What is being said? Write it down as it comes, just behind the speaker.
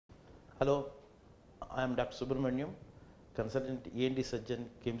Hello, I am Dr. Subramanyam, consultant ENT surgeon,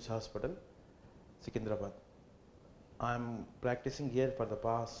 KIMS Hospital, Secunderabad. I am practicing here for the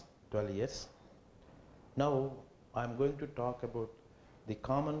past 12 years. Now I am going to talk about the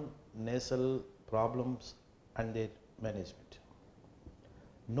common nasal problems and their management.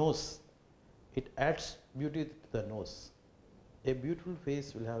 Nose, it adds beauty to the nose. A beautiful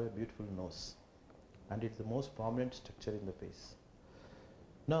face will have a beautiful nose, and it's the most prominent structure in the face.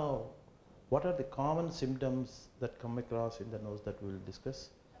 Now, what are the common symptoms that come across in the nose that we will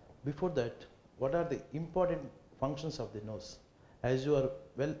discuss? Before that, what are the important functions of the nose? As you are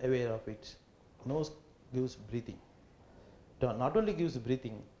well aware of it, nose gives breathing. Not only gives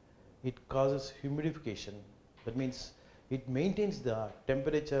breathing, it causes humidification. That means it maintains the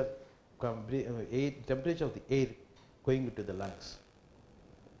temperature, temperature of the air going into the lungs.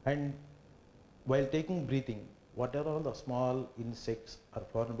 And while taking breathing, what are all the small insects or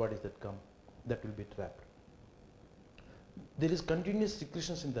foreign bodies that come, that will be trapped. There is continuous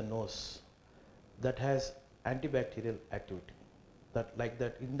secretions in the nose that has antibacterial activity.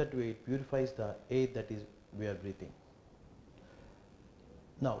 In that way it purifies the air that is we are breathing.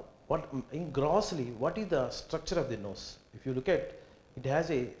 Now, grossly, what is the structure of the nose? If you look at, it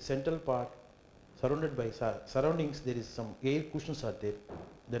has a central part surrounded by surroundings. There is some air cushions are there,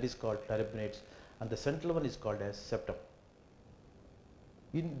 that is called turbinates, and the central one is called as septum.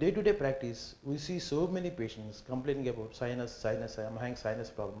 In day-to-day practice, we see so many patients complaining about sinus, I am having sinus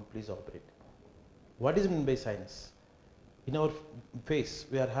problem, please operate. What is meant by sinus? In our face,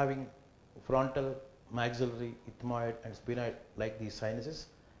 we are having frontal, maxillary, ethmoid and sphenoid like these sinuses.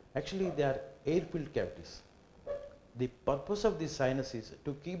 Actually, they are air-filled cavities. The purpose of this sinus is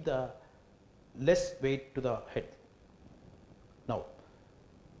to keep the less weight to the head. Now,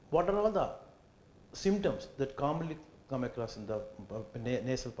 what are all the symptoms that commonly come across in the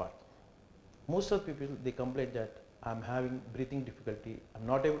nasal part? Most of the people, they complain that I am having breathing difficulty, I am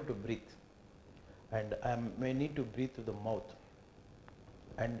not able to breathe, and I may need to breathe through the mouth.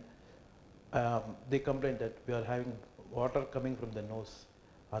 And they complain that we are having water coming from the nose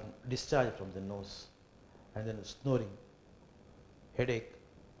or discharge from the nose, and then snoring, headache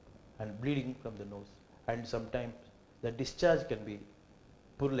and bleeding from the nose, and sometimes the discharge can be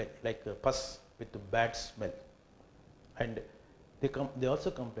purulent like pus with a bad smell. And they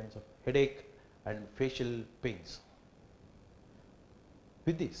also complain of headache and facial pains.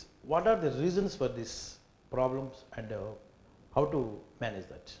 With this, what are the reasons for these problems and how to manage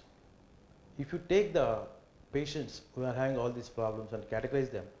that? If you take the patients who are having all these problems and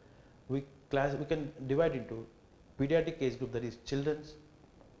categorize them, we can divide into pediatric age group, that is children,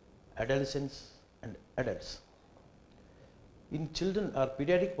 adolescents and adults. In children or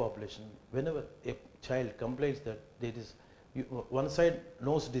pediatric population, whenever a child complains that there is one side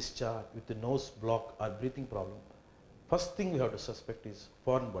nose discharge with the nose block or breathing problem, first thing we have to suspect is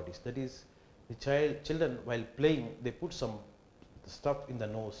foreign bodies. That is, the children while playing, they put some stuff in the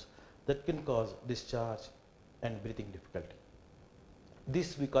nose that can cause discharge and breathing difficulty.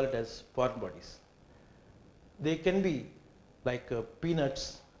 This we call it as foreign bodies. They can be like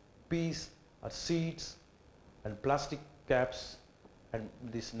peanuts, peas or seeds and plastic caps and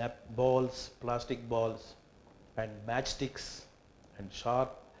these balls, plastic balls and matchsticks and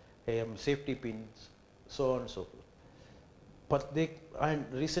sharp safety pins, so on and so forth. And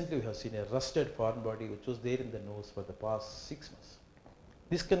recently we have seen a rusted foreign body which was there in the nose for the past 6 months.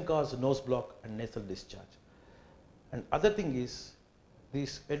 This can cause nose block and nasal discharge. And other thing is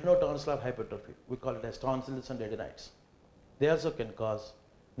this adenotonsillar hypertrophy, we call it as tonsils and adenites. They also can cause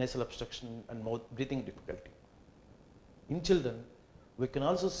nasal obstruction and mouth breathing difficulty. In children, we can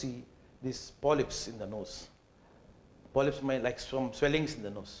also see these polyps in the nose. Polyps may like some swellings in the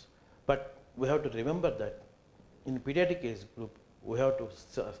nose. But we have to remember that in pediatric age group, we have to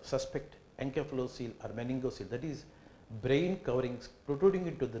suspect encephalocele or meningocele, that is brain coverings protruding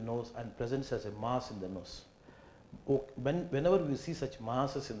into the nose and presents as a mass in the nose. Whenever we see such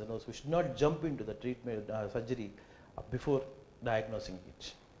masses in the nose, we should not jump into the treatment surgery before diagnosing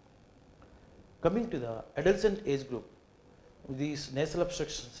it. Coming to the adolescent age group, these nasal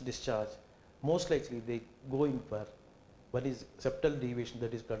obstructions discharge, most likely they go in for one is septal deviation,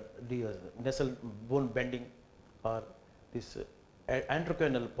 that is called nasal bone bending, or this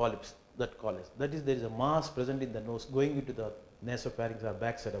antroconal polyps that call it. That is, there is a mass present in the nose going into the nasopharynx or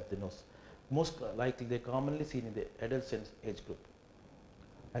backside of the nose. Most likely they are commonly seen in the adolescent age group.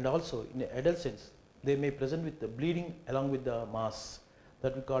 And also in the adolescents, they may present with the bleeding along with the mass,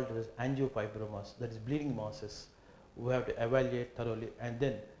 that we call it as angiofibromas, that is bleeding masses. We have to evaluate thoroughly and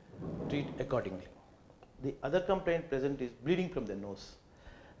then treat accordingly. The other complaint present is bleeding from the nose.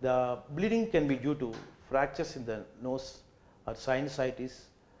 The bleeding can be due to fractures in the nose or sinusitis,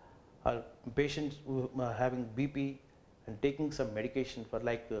 or patients who are having BP and taking some medication for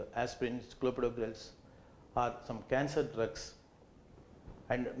like aspirin, clopidogrels, or some cancer drugs.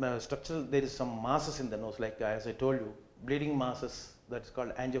 And structural, there is some masses in the nose, like as I told you, bleeding masses, that's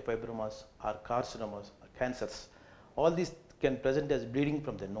called angiofibromas or carcinomas or cancers. All these can present as bleeding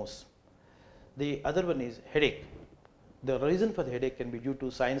from the nose. The other one is headache. The reason for the headache can be due to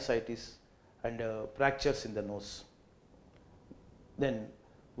sinusitis and fractures in the nose. Then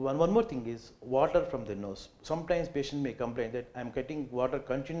one more thing is water from the nose. Sometimes patient may complain that I am getting water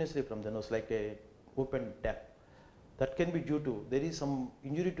continuously from the nose like a open tap. That can be due to there is some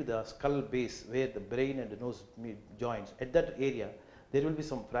injury to the skull base where the brain and the nose meet joints. At that area there will be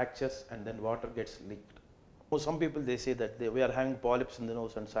some fractures and then water gets leaked. So some people they say that we are having polyps in the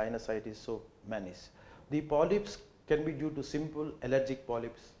nose and sinusitis, so manage. The polyps can be due to simple allergic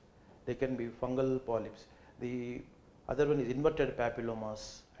polyps. They can be fungal polyps. The other one is inverted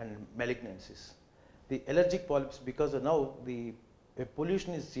papillomas and malignancies. The allergic polyps, because now the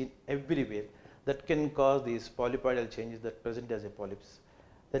pollution is seen everywhere, that can cause these polypoidal changes that present as a polyps.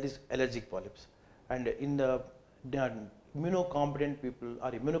 That is allergic polyps. And in the immunocompetent people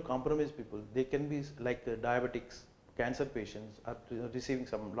or immunocompromised people, they can be like diabetics, cancer patients are receiving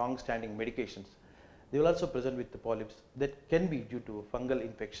some long-standing medications. They will also present with the polyps that can be due to fungal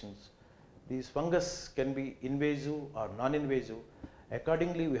infections. These fungus can be invasive or non-invasive.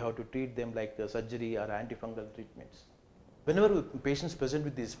 Accordingly, we have to treat them like surgery or antifungal treatments. Whenever patients present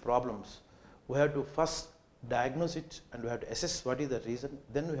with these problems, we have to first diagnose it and we have to assess what is the reason.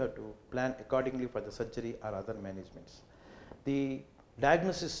 Then we have to plan accordingly for the surgery or other managements. The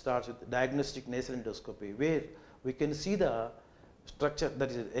diagnosis starts with diagnostic nasal endoscopy, where we can see the structure,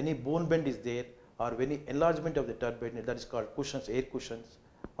 that is any bone bend is there, or any enlargement of the turbinate, that is called cushions, air cushions,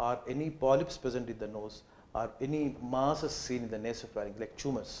 or any polyps present in the nose, or any masses seen in the nasopharynx like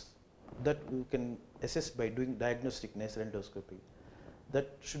tumors, that we can assess by doing diagnostic nasal endoscopy. That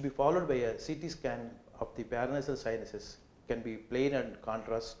should be followed by a CT scan of the paranasal sinuses, can be plain and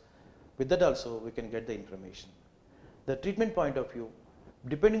contrast. With that also we can get the information. The treatment point of view,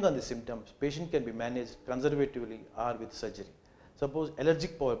 depending on the symptoms, patient can be managed conservatively or with surgery. Suppose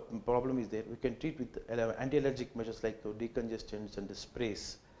allergic problem is there, we can treat with anti-allergic measures like decongestants and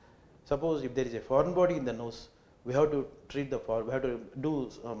sprays. Suppose if there is a foreign body in the nose, we have to treat we have to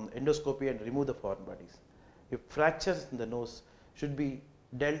do endoscopy and remove the foreign bodies. If fractures in the nose should be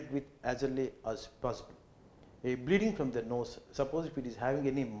dealt with as early as possible. A bleeding from the nose, suppose if it is having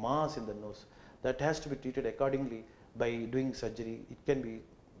any mass in the nose, that has to be treated accordingly by doing surgery. It can be,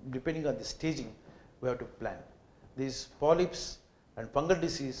 depending on the staging, we have to plan. These polyps and fungal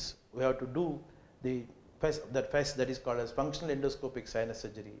disease, we have to do that is called as functional endoscopic sinus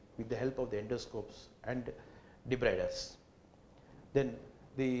surgery with the help of the endoscopes and debriders. Then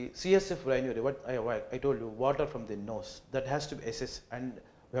the CSF rhinorrhea, what I told you, water from the nose, that has to be assessed, and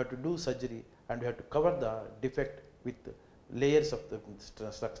we have to do surgery and we have to cover the defect with layers of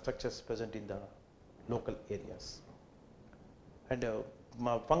the structures present in the local areas. And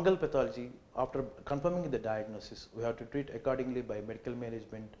fungal pathology, after confirming the diagnosis, we have to treat accordingly by medical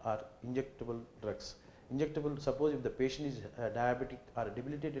management or injectable drugs. Injectable, suppose if the patient is diabetic or a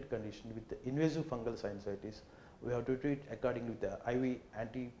debilitated condition with the invasive fungal sinusitis, we have to treat accordingly with the IV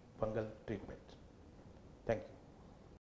antifungal treatment.